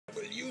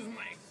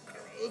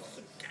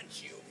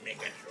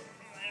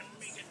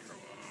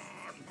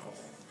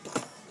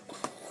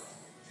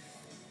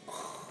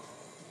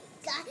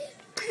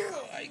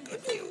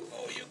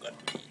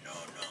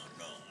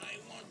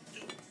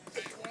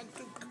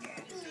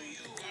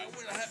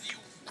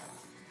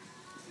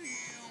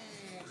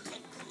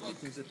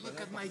Look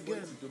at my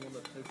gun. Tu demandes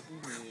après tout,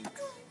 mais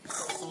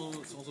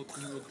sans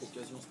aucune autre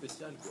occasion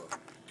spéciale, quoi.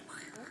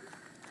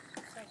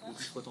 Et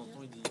puis, quand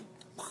t'entends, il dit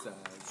ça.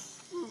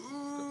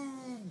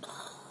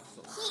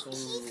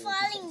 He's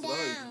falling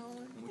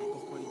down.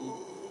 Pourquoi il dit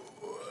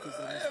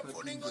I'm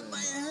falling on my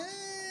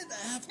head.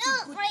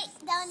 No, right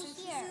down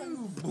here.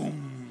 Boom.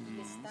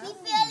 He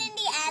fell in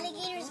the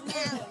alligator's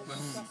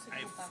mouth. I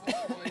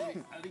fell in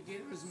the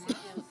alligator's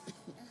mouth.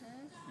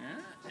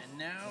 Yeah? And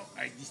now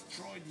I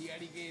destroyed the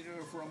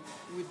alligator from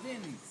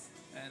within.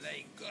 And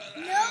I got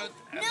out.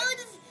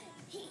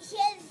 He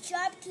has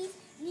sharp teeth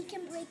and he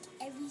can break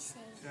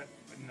everything.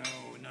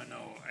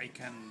 No. I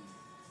can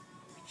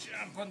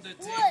jump on the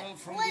table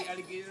from the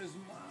alligator's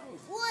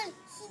mouth.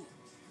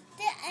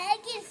 The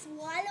alligator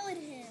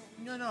swallowed him.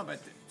 No, but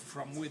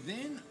from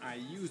within, I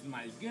used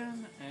my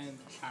gun and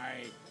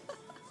I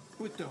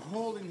put a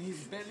hole in his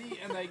belly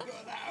and I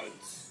got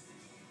out.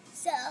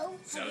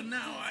 So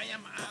now I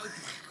am out.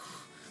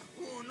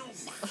 Oh no.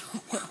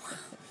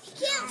 He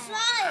can't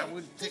fly.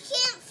 He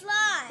can't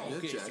fly. Yeah,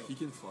 Okay, Jack, he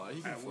can fly.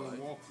 He can fly.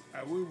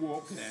 I will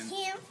walk then.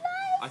 He can't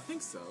fly? I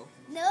think so.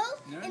 No?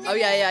 Oh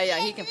yeah.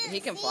 He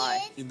can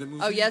fly. In the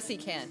movie. Oh yes, he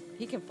can.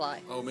 He can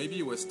fly. Oh, maybe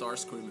it was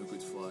Starscream who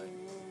could fly.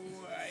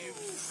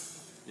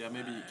 Yeah,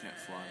 maybe he can't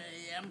fly.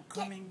 I am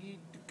coming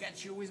to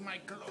catch you with my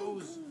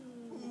claws.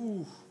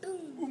 Ooh.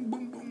 Boom,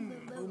 boom,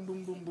 boom. Boom,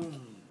 boom, boom,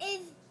 boom.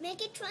 Is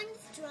Megatron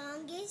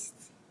strongest?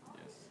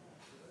 Yes.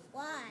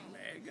 Why?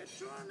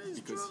 Megatron is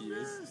Because he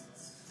is.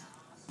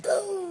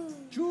 Boom!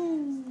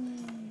 Choo.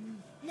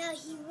 Now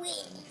he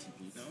wins.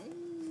 No.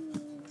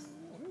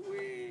 He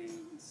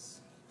wins.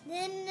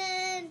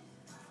 Then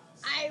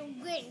I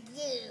win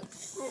too.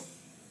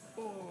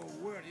 Oh,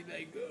 where did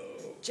I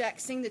go? Jack,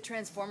 sing the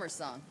Transformers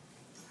song.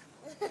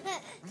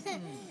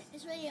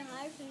 It's really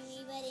hard for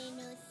me, but I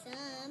know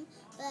some.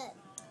 But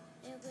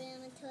your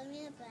grandma told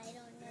me, but I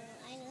don't know.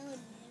 I know.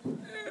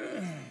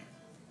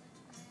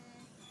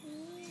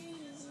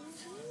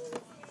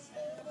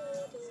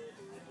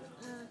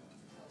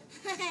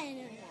 I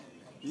know that.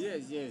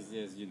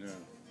 Yes, you know.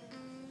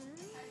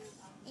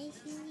 If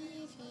you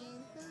need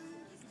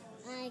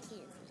I can't sing.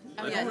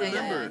 Oh, I yeah, don't yeah,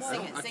 yeah. remember.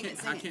 Sing it, sing it, I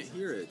sing it. can't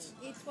hear it.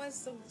 It was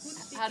so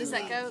good. How does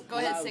that go? Go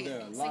ahead, sing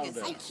it. Sing it.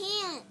 I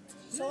can't.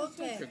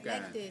 Softly, Okay.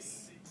 like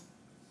this.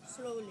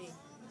 Slowly.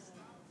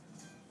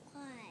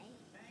 Why?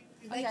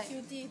 Like Okay.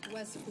 you did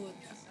was good.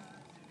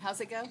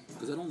 How's it go?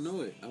 Because I don't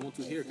know it. I want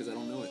to hear because I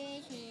don't know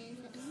it.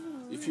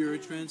 If you're a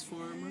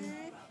transformer.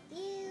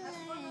 You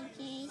are a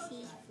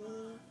crazy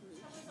fool.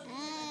 I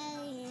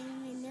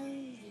am a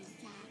nosy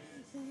cat.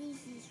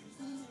 This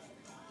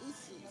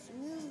is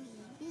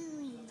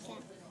movie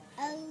cat.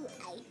 Oh,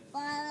 I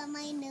follow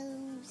my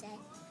nose.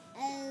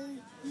 Oh,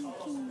 you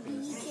can be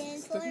a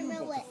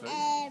transformer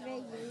whatever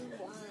you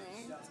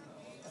want.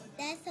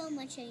 That's how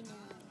much I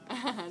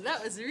know. That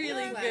was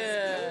really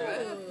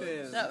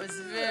good. That was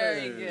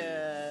very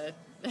good.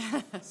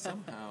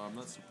 Somehow, I'm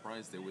not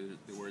surprised there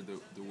were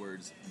the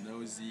words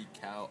nosy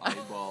cow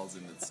eyeballs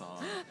in the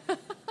song.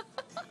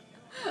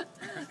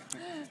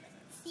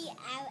 See,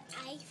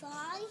 I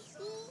saw,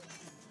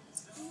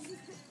 see?